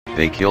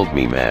They killed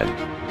me, man.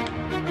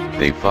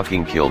 They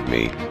fucking killed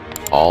me,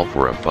 all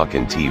for a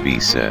fucking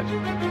TV set.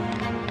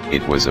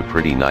 It was a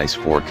pretty nice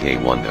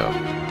 4K one though.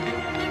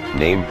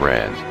 Name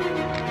brand: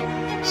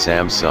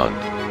 Samsung.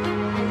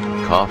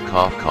 Cough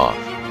cough cough.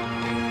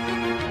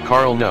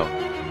 Carl, no.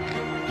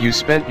 You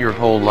spent your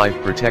whole life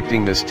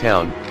protecting this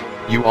town,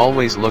 you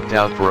always looked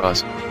out for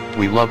us,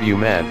 we love you,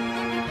 man.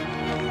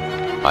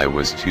 I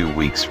was 2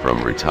 weeks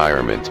from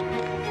retirement.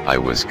 I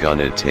was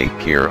gonna take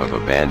care of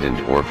abandoned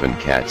orphan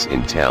cats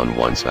in town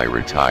once I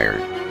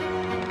retired.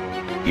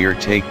 Here,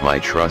 take my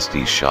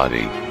trusty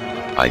shoddy,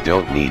 I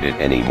don't need it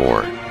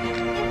anymore.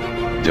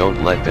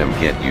 Don't let them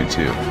get you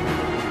too.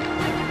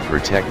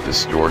 Protect the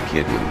store,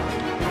 kitten.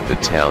 The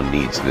town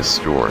needs this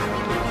store.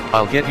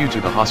 I'll get you to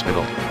the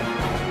hospital.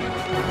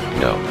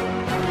 No.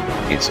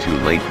 It's too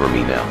late for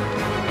me now.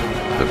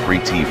 The free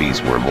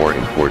TVs were more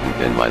important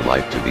than my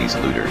life to these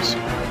looters.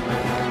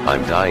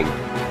 I'm dying.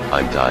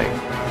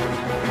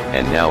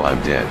 And now I'm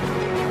dead.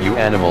 You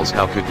animals,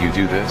 how could you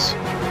do this?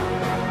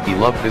 He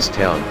loved this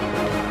town.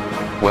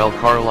 Well,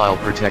 Carl, I'll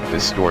protect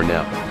this store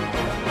now.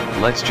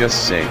 Let's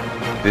just say,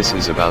 this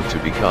is about to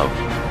become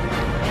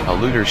a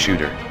looter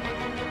shooter.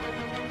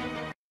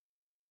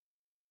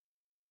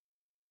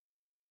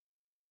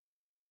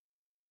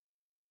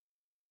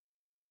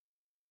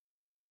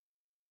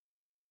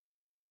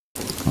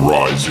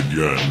 Rise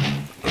again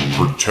and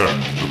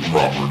protect the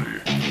property.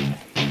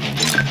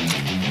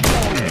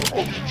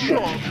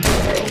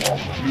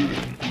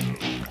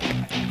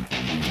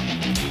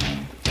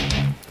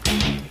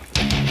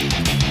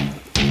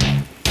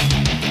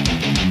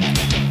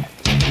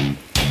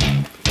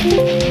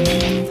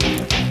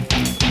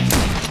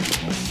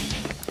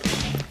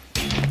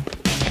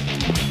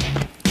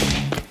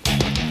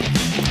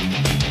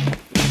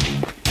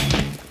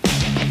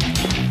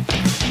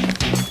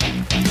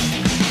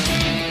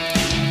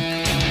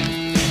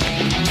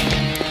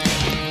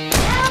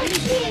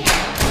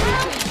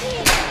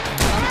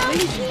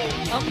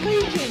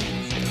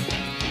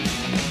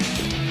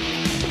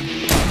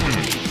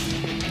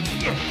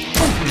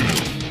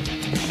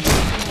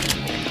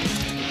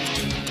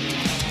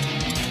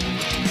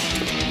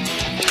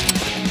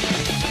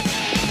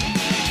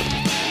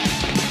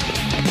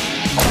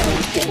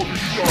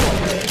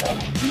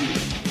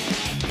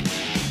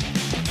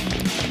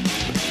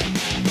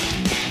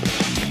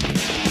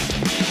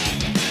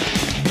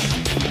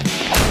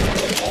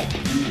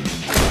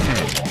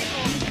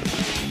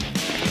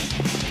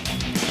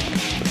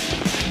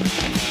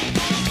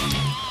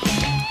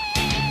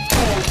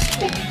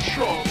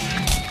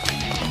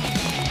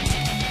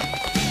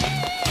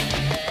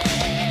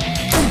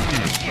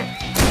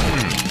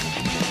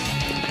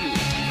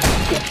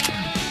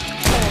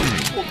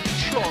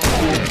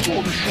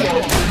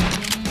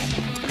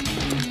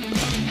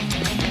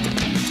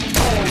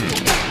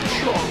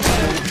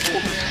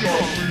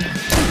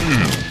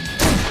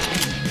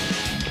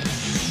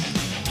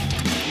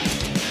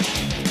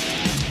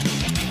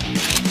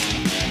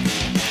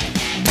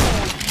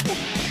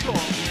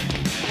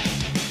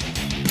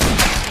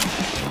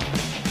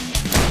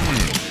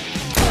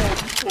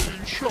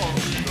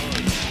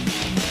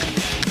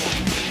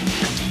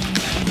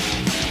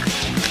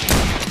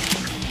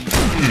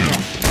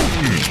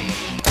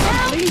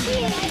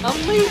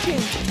 I'm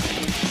leaving.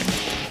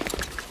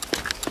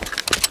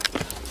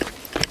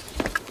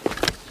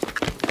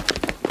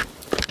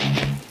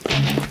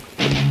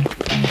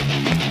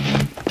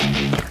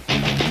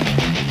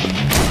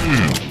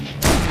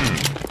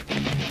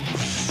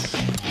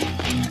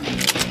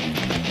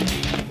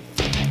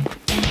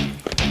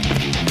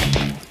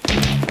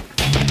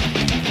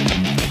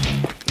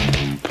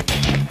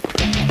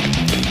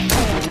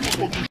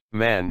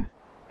 Man,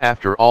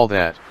 after all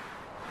that.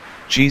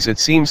 Geez, it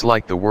seems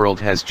like the world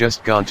has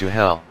just gone to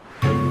hell.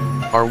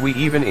 Are we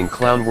even in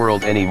clown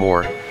world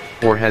anymore,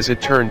 or has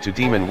it turned to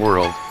demon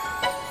world?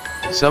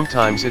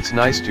 Sometimes it's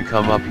nice to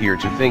come up here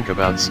to think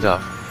about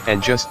stuff,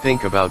 and just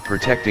think about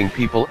protecting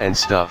people and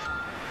stuff.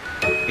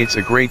 It's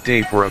a great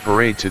day for a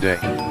parade today.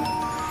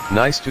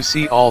 Nice to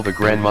see all the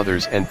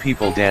grandmothers and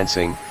people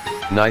dancing,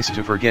 nice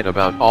to forget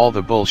about all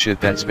the bullshit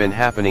that's been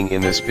happening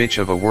in this bitch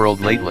of a world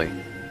lately.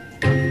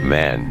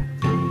 Man,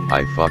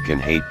 I fucking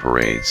hate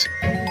parades,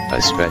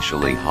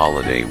 especially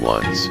holiday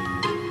ones.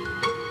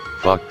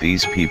 Fuck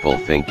these people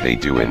think they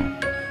doin',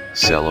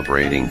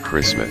 celebrating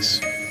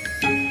Christmas.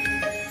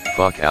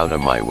 Fuck out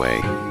of my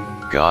way,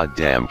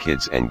 goddamn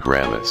kids and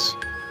grandmas.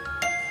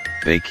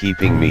 They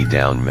keeping me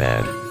down,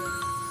 man.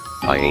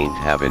 I ain't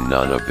having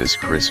none of this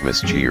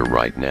Christmas cheer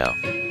right now.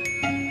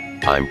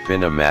 I'm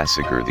finna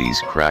massacre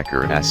these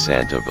cracker-ass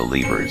Santa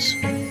believers.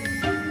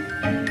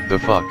 The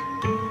fuck?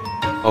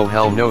 Oh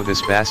hell no,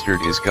 this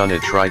bastard is gonna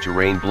try to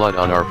rain blood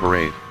on our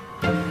parade.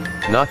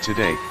 Not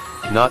today,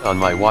 not on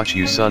my watch,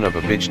 you son of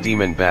a bitch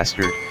demon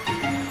bastard.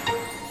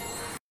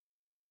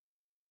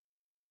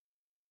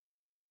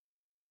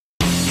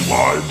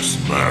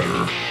 Lives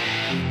matter.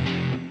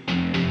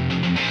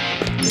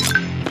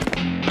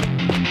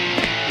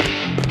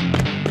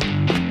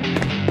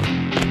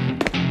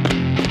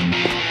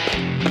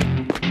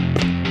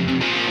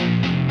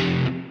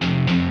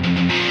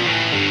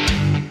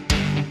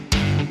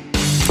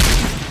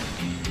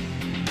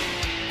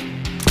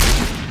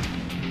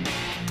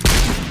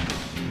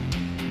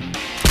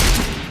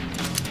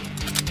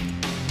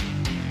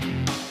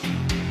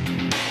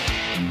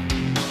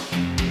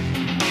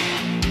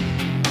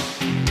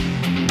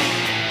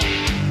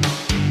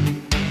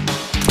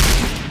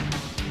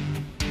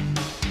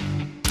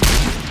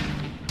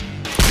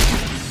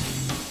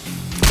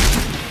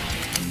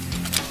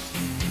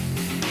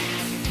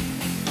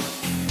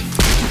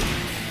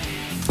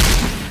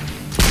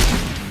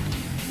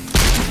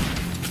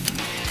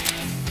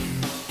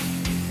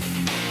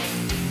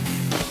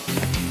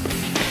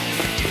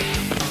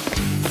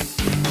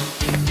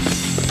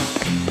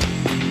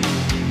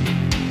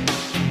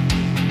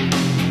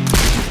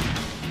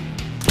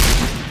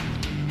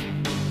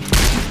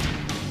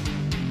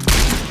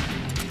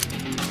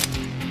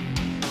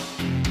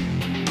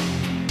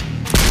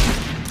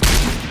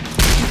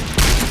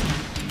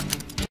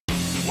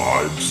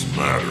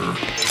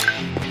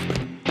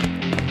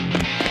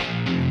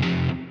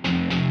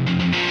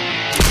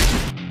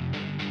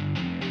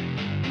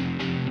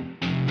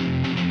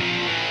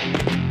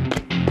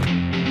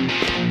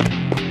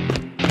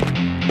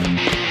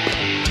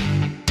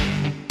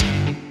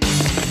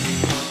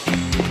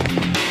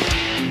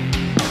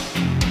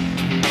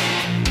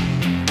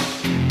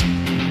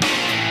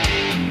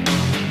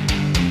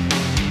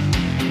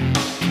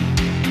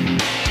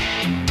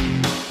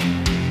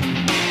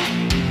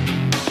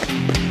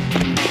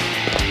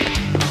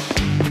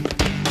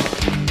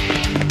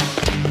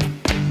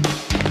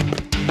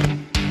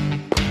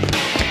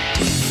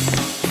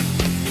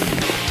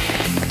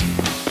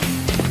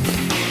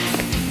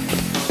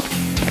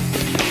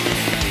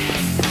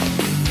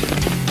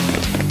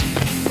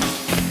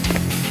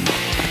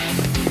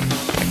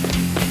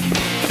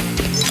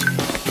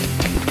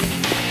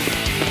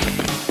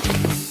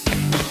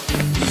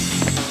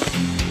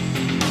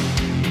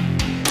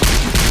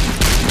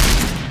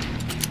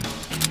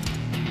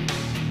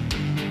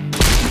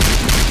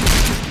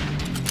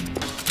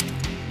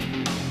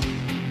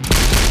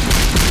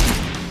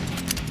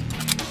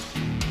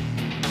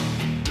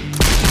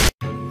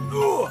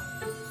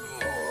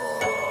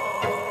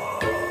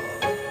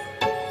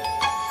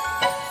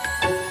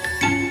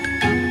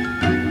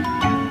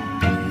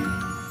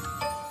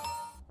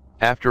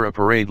 After a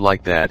parade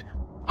like that,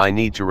 I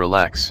need to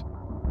relax.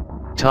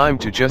 Time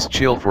to just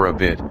chill for a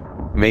bit,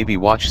 maybe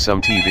watch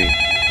some TV.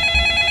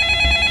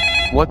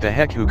 What the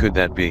heck, who could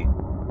that be?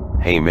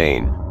 Hey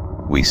main,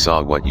 we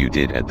saw what you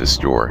did at the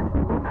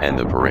store, and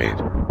the parade.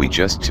 We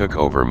just took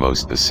over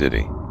most the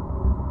city.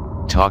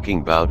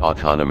 Talking about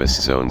autonomous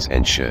zones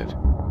and shit.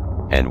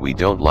 And we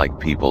don't like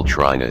people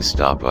trying to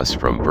stop us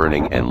from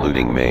burning and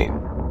looting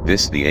main.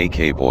 This the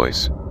AK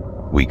boys.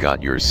 We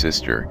got your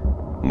sister,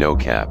 no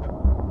cap.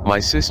 My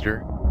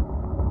sister?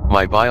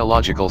 My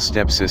biological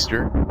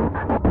stepsister?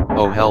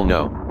 Oh hell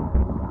no.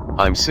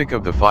 I'm sick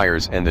of the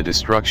fires and the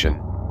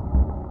destruction.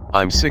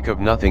 I'm sick of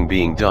nothing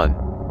being done.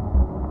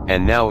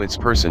 And now it's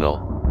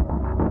personal.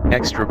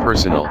 Extra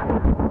personal.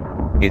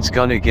 It's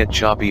gonna get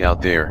choppy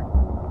out there.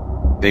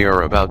 They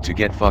are about to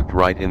get fucked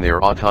right in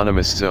their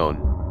autonomous zone.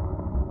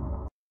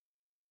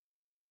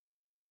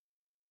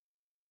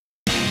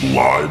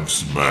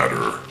 Lives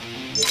matter.